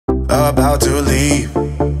About to leave,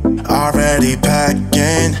 already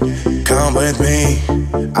packing. Come with me,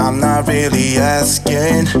 I'm not really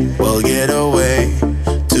asking. We'll get away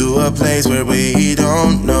to a place where we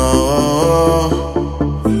don't know.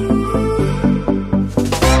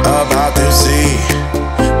 About to see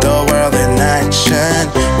the world in action,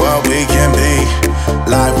 what we can be,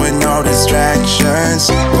 life with no distractions.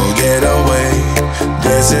 We'll get away,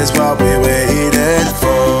 this is what we waited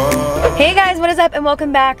for. Hey guys, what is up and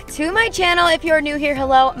welcome back to my channel. If you're new here,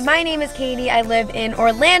 hello, my name is Katie. I live in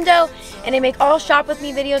Orlando and I make all shop with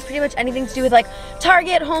me videos, pretty much anything to do with like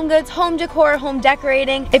Target, home goods, home decor, home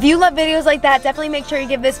decorating. If you love videos like that, definitely make sure you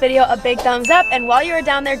give this video a big thumbs up, and while you are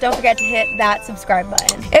down there, don't forget to hit that subscribe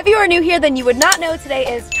button. If you are new here, then you would not know today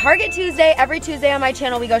is Target Tuesday. Every Tuesday on my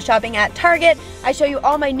channel we go shopping at Target. I show you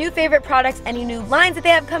all my new favorite products, any new lines that they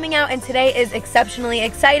have coming out, and today is exceptionally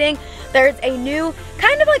exciting. There's a new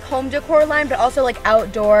kind of like home decor line, but also like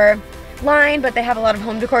outdoor line, but they have a lot of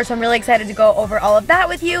home decor, so I'm really excited to go over all of that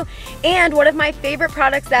with you. And one of my favorite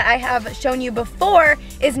products that I have shown you before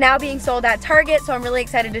is now being sold at Target, so I'm really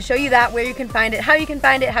excited to show you that, where you can find it, how you can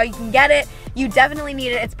find it, how you can get it. You definitely need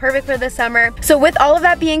it. It's perfect for the summer. So with all of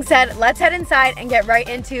that being said, let's head inside and get right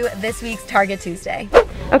into this week's Target Tuesday.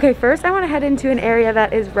 Okay, first I want to head into an area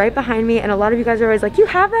that is right behind me, and a lot of you guys are always like, you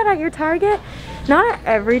have that at your Target? Not at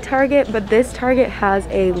every Target, but this Target has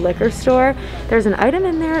a liquor store. There's an item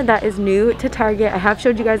in there that is new to Target. I have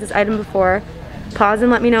showed you guys this item before. Pause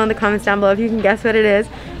and let me know in the comments down below if you can guess what it is.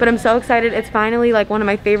 But I'm so excited. It's finally like one of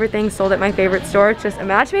my favorite things sold at my favorite store. It's just a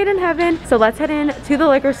match made in heaven. So let's head in to the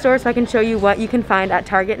liquor store so I can show you what you can find at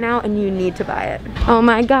Target now, and you need to buy it. Oh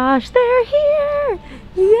my gosh, they're here!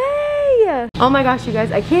 Yay! Oh my gosh, you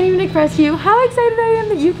guys, I can't even express to you how excited I am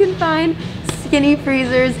that you can find skinny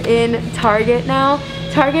freezers in Target now.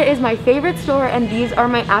 Target is my favorite store, and these are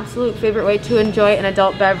my absolute favorite way to enjoy an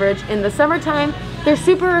adult beverage in the summertime. They're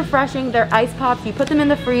super refreshing. They're ice pops. You put them in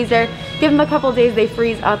the freezer, give them a couple days, they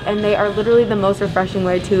freeze up, and they are literally the most refreshing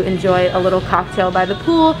way to enjoy a little cocktail by the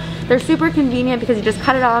pool. They're super convenient because you just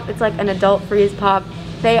cut it off. It's like an adult freeze pop.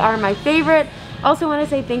 They are my favorite. Also want to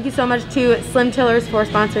say thank you so much to Slim Chillers for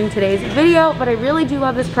sponsoring today's video, but I really do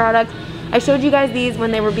love this product. I showed you guys these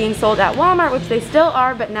when they were being sold at Walmart, which they still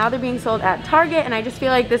are, but now they're being sold at Target, and I just feel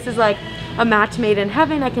like this is like a match made in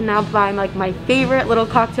heaven. I can now buy like my favorite little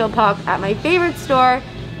cocktail pop at my favorite store,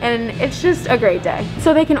 and it's just a great day.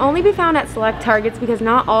 So they can only be found at select Targets because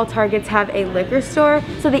not all Targets have a liquor store.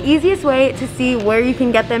 So the easiest way to see where you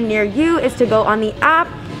can get them near you is to go on the app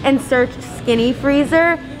and search Skinny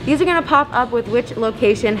Freezer. These are gonna pop up with which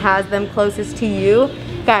location has them closest to you.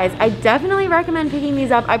 Guys, I definitely recommend picking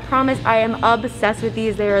these up. I promise I am obsessed with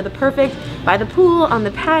these. They are the perfect by the pool, on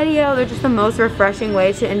the patio. They're just the most refreshing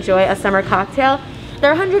way to enjoy a summer cocktail.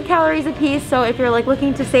 They're 100 calories a piece, so if you're like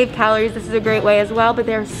looking to save calories, this is a great way as well, but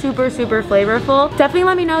they're super, super flavorful. Definitely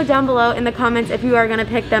let me know down below in the comments if you are gonna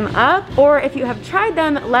pick them up, or if you have tried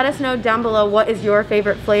them, let us know down below what is your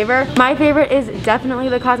favorite flavor. My favorite is definitely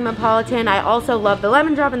the Cosmopolitan. I also love the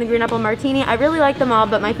Lemon Drop and the Green Apple Martini. I really like them all,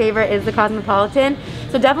 but my favorite is the Cosmopolitan.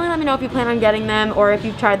 So definitely let me know if you plan on getting them, or if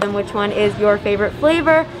you've tried them, which one is your favorite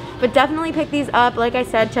flavor. But definitely pick these up. Like I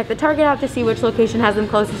said, check the Target app to see which location has them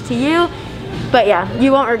closest to you. But yeah,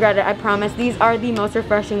 you won't regret it, I promise. These are the most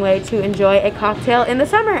refreshing way to enjoy a cocktail in the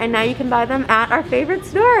summer, and now you can buy them at our favorite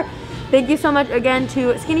store. Thank you so much again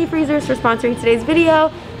to Skinny Freezers for sponsoring today's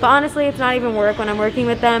video. But honestly, it's not even work when I'm working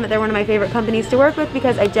with them. They're one of my favorite companies to work with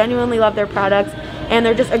because I genuinely love their products, and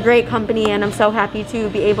they're just a great company, and I'm so happy to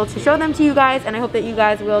be able to show them to you guys, and I hope that you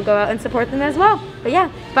guys will go out and support them as well. But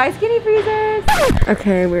yeah, bye Skinny Freezers!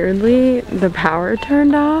 Okay, weirdly, the power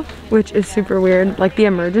turned off, which is super weird. Like the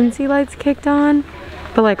emergency lights kicked on,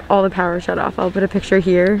 but like all the power shut off. I'll put a picture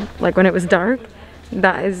here, like when it was dark.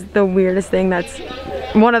 That is the weirdest thing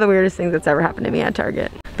one of the weirdest things that's ever happened to me at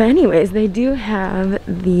Target. But anyways, they do have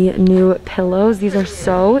the new pillows. These are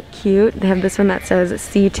so cute. They have this one that says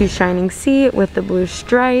Sea to Shining Sea with the blue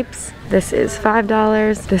stripes. This is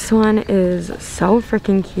 $5. This one is so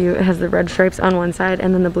freaking cute. It has the red stripes on one side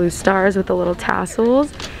and then the blue stars with the little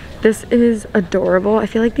tassels. This is adorable. I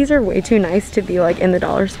feel like these are way too nice to be like in the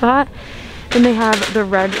dollar spot. Then they have the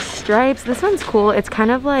red stripes. This one's cool. It's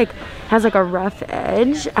kind of like, has like a rough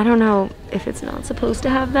edge. I don't know if it's not supposed to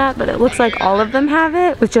have that, but it looks like all of them have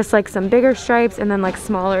it, with just like some bigger stripes and then like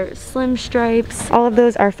smaller slim stripes. All of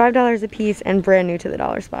those are $5 a piece and brand new to the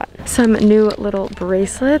dollar spot. Some new little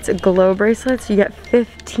bracelets, glow bracelets. You get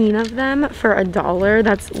 15 of them for $1.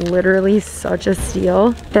 That's literally such a steal.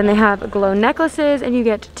 Then they have glow necklaces, and you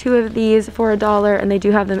get 2 of these for $1, and they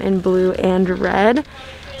do have them in blue and red.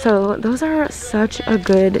 So those are such a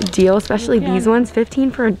good deal, especially these ones, 15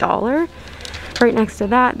 for $1. Right next to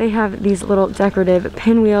that, they have these little decorative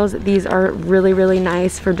pinwheels. These are really, really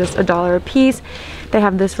nice for just $1 a piece. They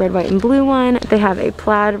have this red, white, and blue one. They have a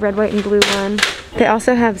plaid red, white, and blue one. They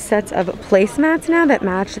also have sets of placemats now that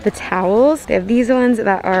match the towels. They have these ones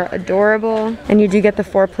that are adorable, and you do get the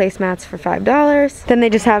 4 placemats for $5. Then they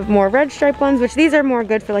just have more red stripe ones, which these are more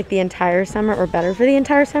good for like the entire summer, or better for the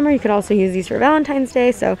entire summer. You could also use these for Valentine's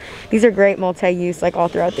Day, so these are great multi-use like all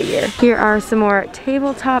throughout the year. Here are some more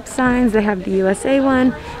tabletop signs. They have the USA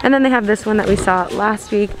one, and then they have this one that we saw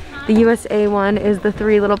last week. The USA one is the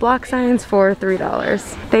 3 little block signs for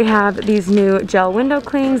 $3. They have these new gel window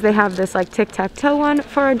clings. They have this like tic-tac-toe one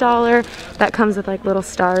for $1 that comes with like little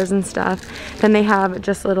stars and stuff. Then they have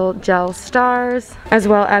just little gel stars, as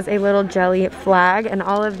well as a little jelly flag, and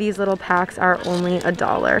all of these little packs are only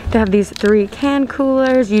 $1. They have these 3 can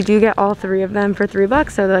coolers. You do get all 3 of them for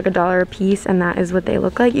 $3, so they're like $1 a piece, and that is what they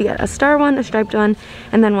look like. You get a star one, a striped one,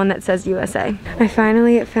 and then one that says USA. I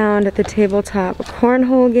finally found the tabletop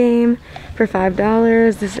cornhole game for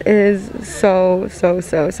 $5. This is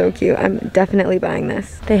so cute. I'm definitely buying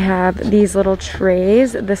this. They have these little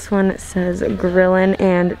trays. This one says grillin'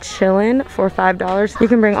 and chillin' for $5. You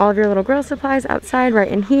can bring all of your little grill supplies outside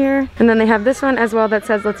right in here. And then they have this one as well that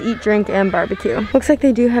says let's eat, drink, and barbecue. Looks like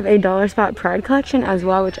they do have a Dollar Spot Pride collection as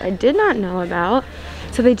well, which I did not know about.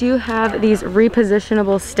 So they do have these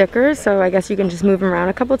repositionable stickers, so I guess you can just move them around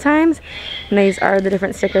a couple times. And these are the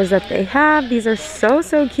different stickers that they have. These are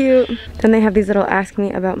so cute. Then they have these little ask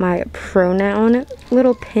me about my pronoun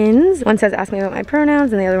little pins. One says ask me about my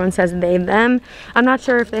pronouns, and the other one says they, them. I'm not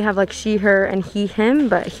sure if they have like she, her, and he, him,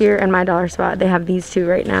 but here in my Dollar Spot, they have these 2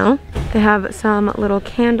 right now. They have some little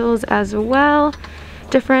candles as well.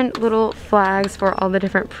 Different little flags for all the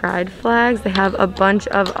different pride flags. They have a bunch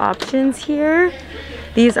of options here.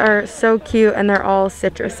 These are so cute, and they're all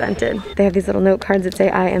citrus scented. They have these little note cards that say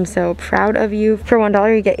I am so proud of you. For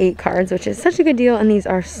 $1 you get 8 cards, which is such a good deal, and these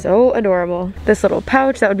are so adorable. This little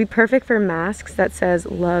pouch that would be perfect for masks that says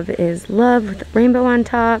love is love with a rainbow on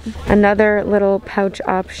top. Another little pouch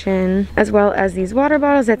option, as well as these water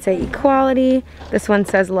bottles that say equality. This one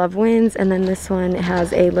says love wins, and then this one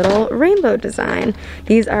has a little rainbow design.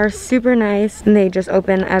 These are super nice, and they just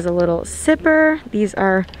open as a little sipper. These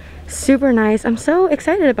are super nice. I'm so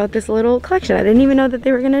excited about this little collection. I didn't even know that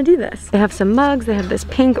they were gonna do this. They have some mugs. They have this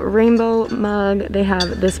pink rainbow mug. They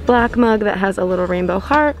have this black mug that has a little rainbow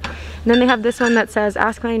heart. And then they have this one that says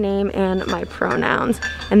ask my name and my pronouns.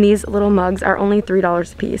 And these little mugs are only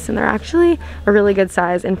 $3 a piece, and they're actually a really good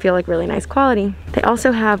size and feel like really nice quality. They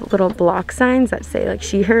also have little block signs that say like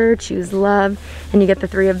she, her, choose love, and you get the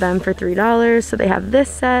 3 of them for $3. So they have this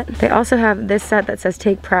set. They also have this set that says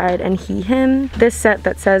take pride and he, him. This set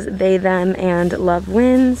that says they, them, and love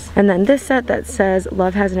wins. And then this set that says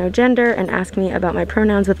love has no gender and ask me about my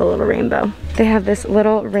pronouns with a little rainbow. They have this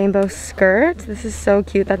little rainbow skirt. This is so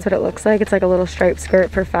cute. That's what it looks like. It's like a little striped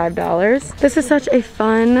skirt for $5. This is such a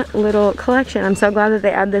fun little collection. I'm so glad that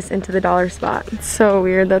they add this into the Dollar Spot. It's so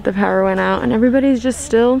weird that the power went out and everybody's just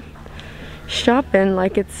still shopping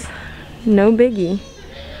like it's no biggie.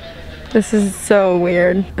 This is so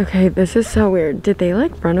weird. Okay, this is so weird. Did they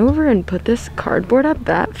like run over and put this cardboard up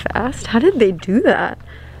that fast? How did they do that?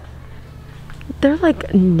 They're like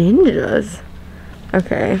ninjas.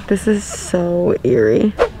 Okay, this is so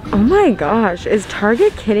eerie. Oh my gosh, is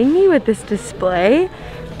Target kidding me with this display?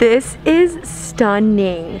 This is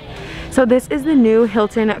stunning. So this is the new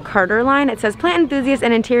Hilton Carter line. It says plant enthusiast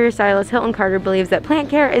and interior stylist Hilton Carter believes that plant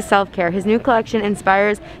care is self-care. His new collection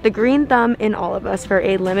inspires the green thumb in all of us for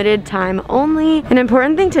a limited time only. An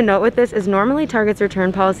important thing to note with this is normally Target's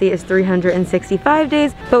return policy is 365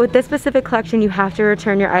 days, but with this specific collection you have to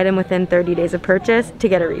return your item within 30 days of purchase to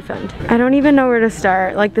get a refund. I don't even know where to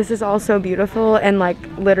start. Like, this is all so beautiful and like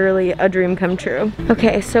literally a dream come true.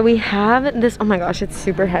 Okay, so we have this, oh my gosh, it's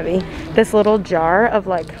super heavy. This little jar of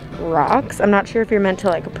like rocks. I'm not sure if you're meant to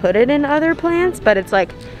like put it in other plants, but it's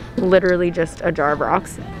like literally just a jar of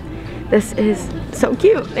rocks. This is so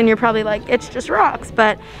cute, and you're probably like, it's just rocks,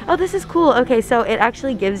 but oh, this is cool. Okay, so it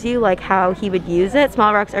actually gives you like how he would use it.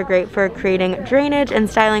 Small rocks are great for creating drainage and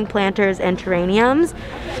styling planters and terrariums.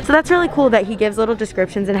 So that's really cool that he gives little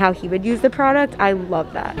descriptions and how he would use the product. I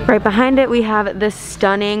love that. Right behind it, we have this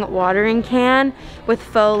stunning watering can with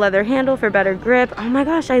faux leather handle for better grip. Oh my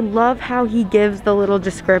gosh, I love how he gives the little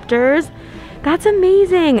descriptors. That's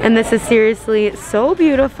amazing. And this is seriously so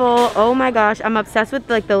beautiful. Oh my gosh, I'm obsessed with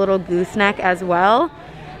like the little gooseneck as well.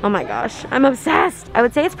 Oh my gosh, I'm obsessed. I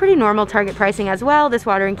would say it's pretty normal Target pricing as well. This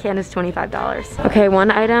watering can is $25. Okay, one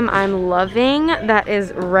item I'm loving that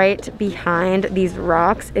is right behind these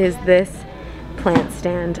rocks is this plant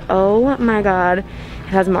stand. Oh my god. It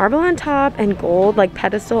has marble on top and gold like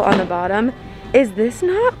pedestal on the bottom. Is this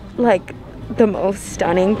not like the most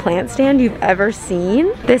stunning plant stand you've ever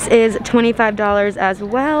seen? This is $25 as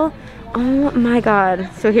well. Oh my god.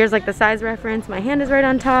 So here's like the size reference. My hand is right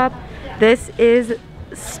on top. This is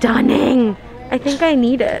stunning. I think I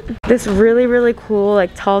need it. This really cool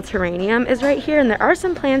like tall terrarium is right here, and there are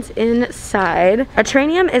some plants inside. A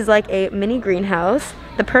terrarium is like a mini greenhouse,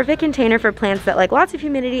 the perfect container for plants that like lots of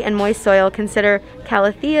humidity and moist soil. Consider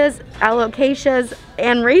calatheas, alocasias,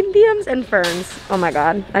 anthuriums, and ferns. Oh my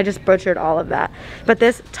god, I just butchered all of that. But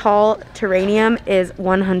this tall terrarium is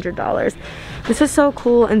 $100. This is so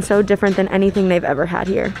cool and so different than anything they've ever had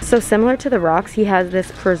here. So similar to the rocks, he has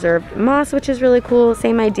this preserved moss, which is really cool.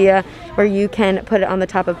 Same idea, where you can put it on the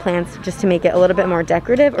top of plants just to make it a little bit more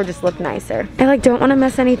decorative or just look nicer. I like don't want to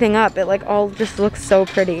mess anything up. It like all just looks so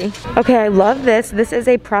pretty. Okay, I love this. This is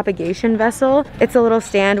a propagation vessel. It's a little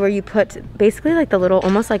stand where you put basically like the little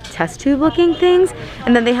almost like test tube looking things,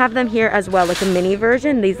 and then they have them here as well, like a mini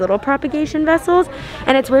version, these little propagation vessels,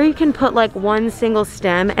 and it's where you can put like one single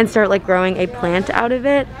stem and start like growing a plant out of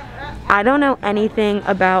it. I don't know anything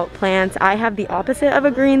about plants. I have the opposite of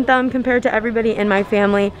a green thumb compared to everybody in my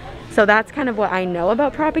family. So that's kind of what I know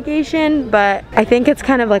about propagation, but I think it's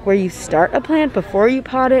kind of like where you start a plant before you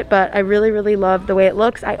pot it, but I really love the way it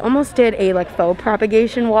looks. I almost did a like faux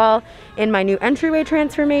propagation wall in my new entryway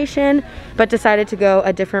transformation, but decided to go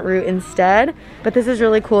a different route instead. But this is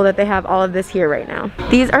really cool that they have all of this here right now.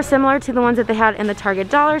 These are similar to the ones that they had in the Target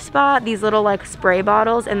dollar spot, these little like spray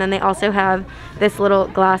bottles, and then they also have this little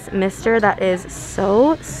glass mister that is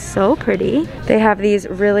so pretty. They have these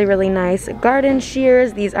really nice garden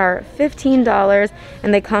shears. These are $15,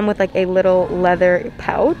 and they come with like a little leather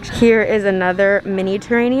pouch. Here is another mini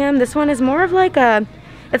terrarium. This one is more of like a,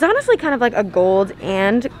 it's honestly kind of like a gold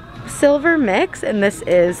and silver mix, and this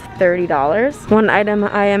is $30. One item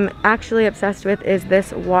I am actually obsessed with is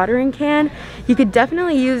this watering can. You could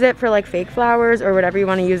definitely use it for like fake flowers or whatever you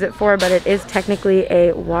want to use it for, but it is technically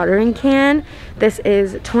a watering can. This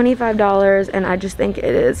is $25, and I just think it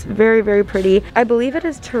is very pretty. I believe it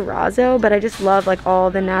is terrazzo, but I just love like all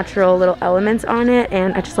the natural little elements on it,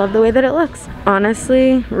 and I just love the way that it looks.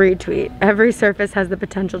 Honestly, retweet. Every surface has the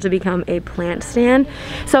potential to become a plant stand.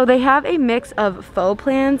 So they have a mix of faux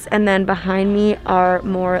plants, and then behind me are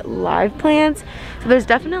more live plants. So there's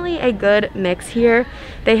definitely a good mix here.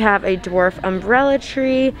 They have a dwarf umbrella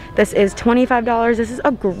tree. This is $25. This is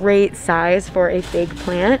a great size for a fake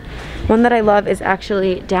plant. One that I love is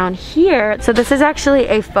actually down here. So this is actually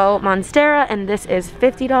a faux monstera, and this is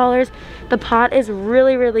 $50. The pot is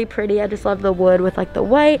really pretty. I just love the wood with like the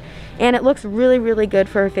white, and it looks really good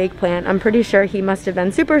for a fake plant. I'm pretty sure he must have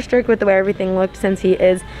been super strict with the way everything looked, since he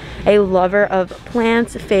is a lover of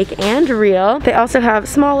plants, fake and real. They also have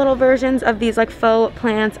small little versions of these like faux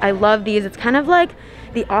plants. I love these. It's kind of like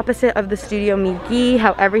the opposite of the Studio Mcgee,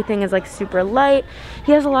 how everything is like super light.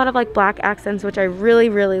 He has a lot of like black accents, which I really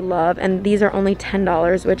love, and these are only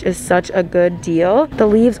 $10, which is such a good deal. The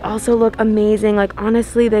leaves also look amazing. Like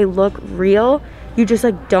honestly, they look real. You just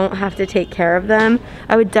like don't have to take care of them.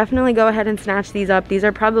 I would definitely go ahead and snatch these up. These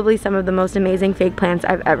are probably some of the most amazing fake plants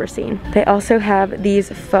I've ever seen. They also have these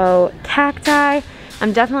faux cacti.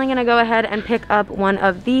 I'm definitely gonna go ahead and pick up one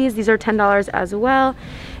of these. These are $10 as well.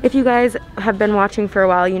 If you guys have been watching for a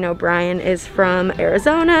while, you know Brian is from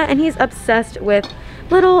Arizona, and he's obsessed with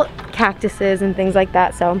little cactuses and things like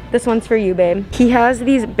that. So this one's for you, babe. He has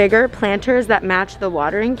these bigger planters that match the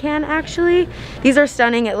watering can actually. These are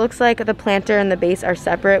stunning. It looks like the planter and the base are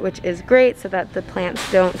separate, which is great so that the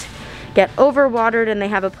plants don't get overwatered and they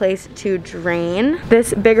have a place to drain.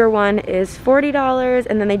 This bigger one is $40,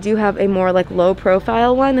 and then they do have a more like low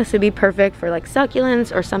profile one. This would be perfect for like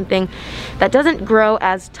succulents or something that doesn't grow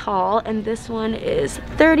as tall, and this one is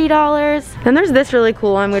 $30. Then there's this really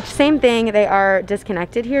cool one, which same thing, they are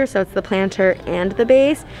disconnected here, so it's the planter and the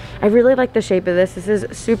base. I really like the shape of this. This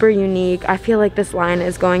is super unique. I feel like this line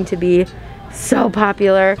is going to be so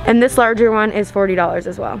popular, and this larger one is $40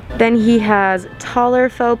 as well. Then he has taller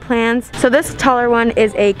faux plants. So this taller one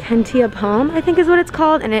is a Kentia palm, I think is what it's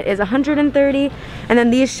called, and it is $130. And then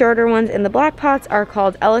these shorter ones in the black pots are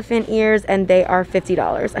called elephant ears, and they are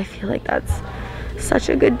 $50. I feel like that's such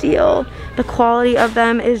a good deal. The quality of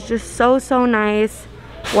them is just so nice.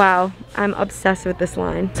 Wow, I'm obsessed with this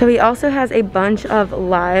line. So he also has a bunch of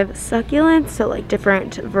live succulents, so like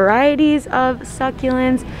different varieties of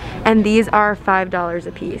succulents, and these are $5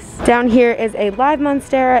 a piece. Down here is a live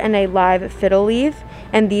monstera and a live fiddle leaf,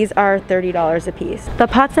 and these are $30 a piece. The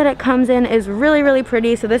pots that it comes in is really, really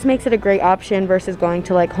pretty, so this makes it a great option versus going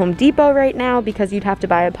to like Home Depot right now because you'd have to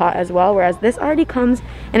buy a pot as well, whereas this already comes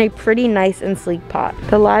in a pretty nice and sleek pot.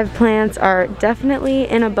 The live plants are definitely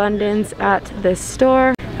in abundance at this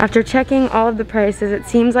store. After checking all of the prices, it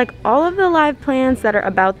seems like all of the live plants that are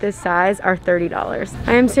about this size are $30.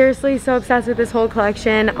 I am seriously so obsessed with this whole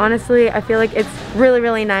collection. Honestly, I feel like it's really,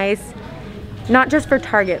 really nice. Not just for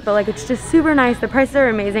Target, but like it's just super nice. The prices are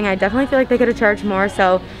amazing. I definitely feel like they could have charged more,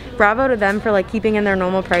 so bravo to them for like keeping in their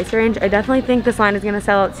normal price range. I definitely think this line is gonna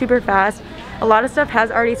sell out super fast. A lot of stuff has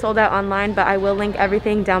already sold out online, but I will link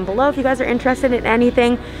everything down below. If you guys are interested in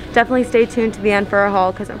anything, definitely stay tuned to the end for a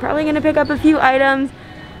haul because I'm probably gonna pick up a few items.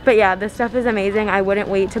 But yeah, this stuff is amazing. I wouldn't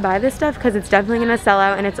wait to buy this stuff because it's definitely gonna sell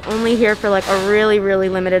out, and it's only here for like a really, really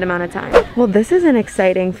limited amount of time. Well, this is an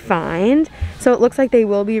exciting find. So it looks like they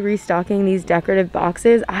will be restocking these decorative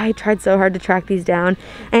boxes. I tried so hard to track these down.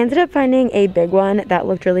 I ended up finding a big one that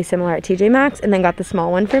looked really similar at TJ Maxx and then got the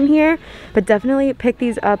small one from here. But definitely pick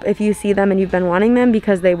these up if you see them and you've been wanting them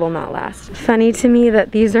because they will not last. Funny to me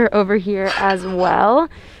that these are over here as well.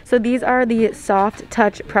 So these are the Soft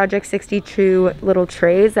Touch Project 62 little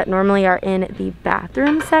trays that normally are in the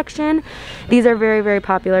bathroom section. These are very, very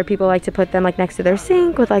popular. People like to put them like next to their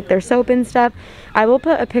sink with like their soap and stuff. I will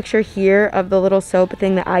put a picture here of the little soap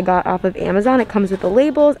thing that I got off of Amazon. It comes with the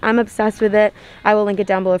labels. I'm obsessed with it. I will link it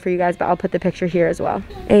down below for you guys, but I'll put the picture here as well.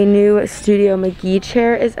 A new Studio Mcgee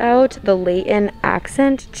chair is out, the Layton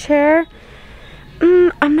Accent chair.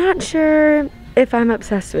 I'm not sure if I'm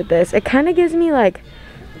obsessed with this. It kind of gives me like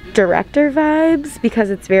director vibes because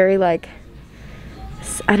it's very like,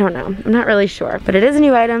 I don't know, I'm not really sure, but it is a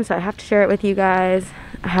new item, so I have to share it with you guys.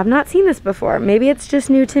 I have not seen this before. Maybe it's just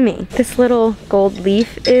new to me. This little gold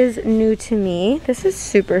leaf is new to me. This is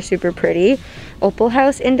super, super pretty.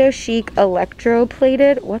 Opalhouse Indo Chic Electro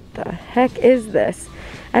Plated. What the heck is this?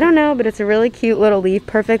 I don't know, but it's a really cute little leaf.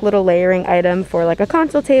 Perfect little layering item for like a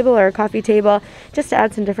console table or a coffee table, just to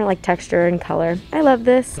add some different like texture and color. I love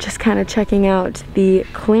this. Just kind of checking out the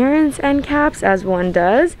clearance end caps as one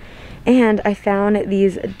does. And I found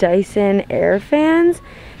these Dyson air fans.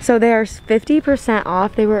 So they are 50%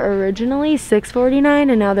 off. They were originally $6.49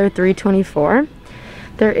 and now they're $3.24.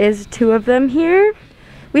 There is 2 of them here.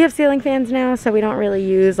 We have ceiling fans now, so we don't really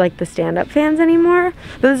use like the stand-up fans anymore.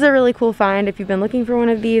 But this is a really cool find if you've been looking for one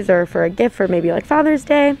of these or for a gift for maybe like Father's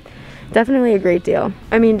Day. Definitely a great deal.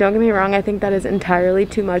 I mean, don't get me wrong, I think that is entirely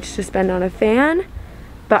too much to spend on a fan,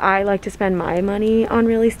 but I like to spend my money on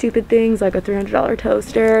really stupid things like a $300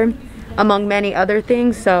 toaster, among many other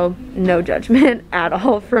things, so no judgment at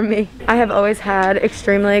all from me. I have always had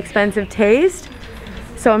extremely expensive taste,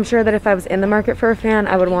 so I'm sure that if I was in the market for a fan,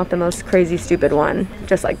 I would want the most crazy stupid one,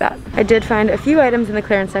 just like that. I did find a few items in the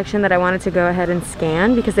clearance section that I wanted to go ahead and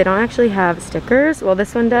scan because they don't actually have stickers. Well,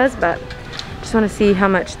 this one does, but just want to see how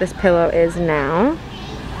much this pillow is now.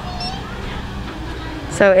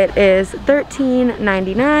 So it is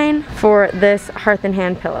 $13.99 for this Hearth and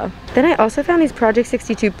Hand pillow. Then I also found these Project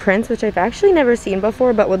 62 prints, which I've actually never seen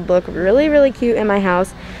before, but would look really, really cute in my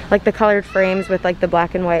house. Like the colored frames with like the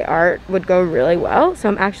black and white art would go really well. So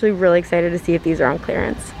I'm actually really excited to see if these are on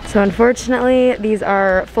clearance. So unfortunately, these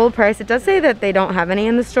are full price. It does say that they don't have any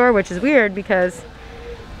in the store, which is weird because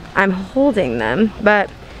I'm holding them,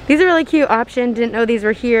 but these are a really cute option. Didn't know these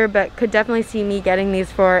were here, but could definitely see me getting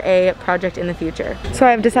these for a project in the future. So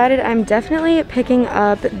I've decided I'm definitely picking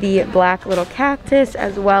up the black little cactus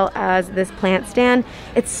as well as this plant stand.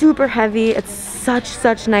 It's super heavy. It's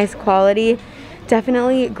such nice quality.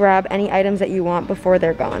 Definitely grab any items that you want before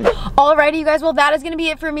they're gone. Alrighty, you guys, well, that is gonna be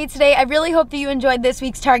it for me today. I really hope that you enjoyed this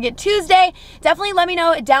week's Target Tuesday. Definitely let me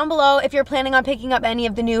know down below if you're planning on picking up any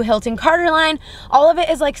of the new Hilton Carter line. All of it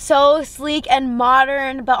is like so sleek and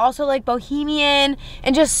modern, but also like bohemian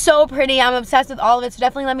and just so pretty. I'm obsessed with all of it, so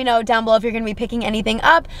definitely let me know down below if you're gonna be picking anything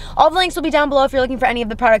up. All the links will be down below if you're looking for any of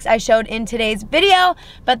the products I showed in today's video.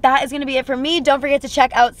 But that is gonna be it for me. Don't forget to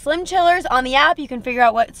check out Slim Chillers on the app. You can figure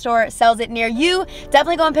out what store sells it near you.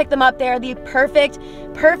 Definitely go and pick them up. They're the perfect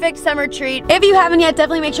summer treat. If you haven't yet,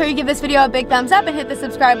 definitely make sure you give this video a big thumbs up and hit the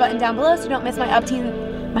subscribe button down below so you don't miss my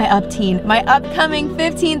upcoming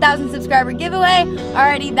 15,000 subscriber giveaway.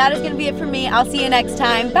 Alrighty, that is gonna be it for me. I'll see you next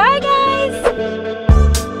time. Bye guys!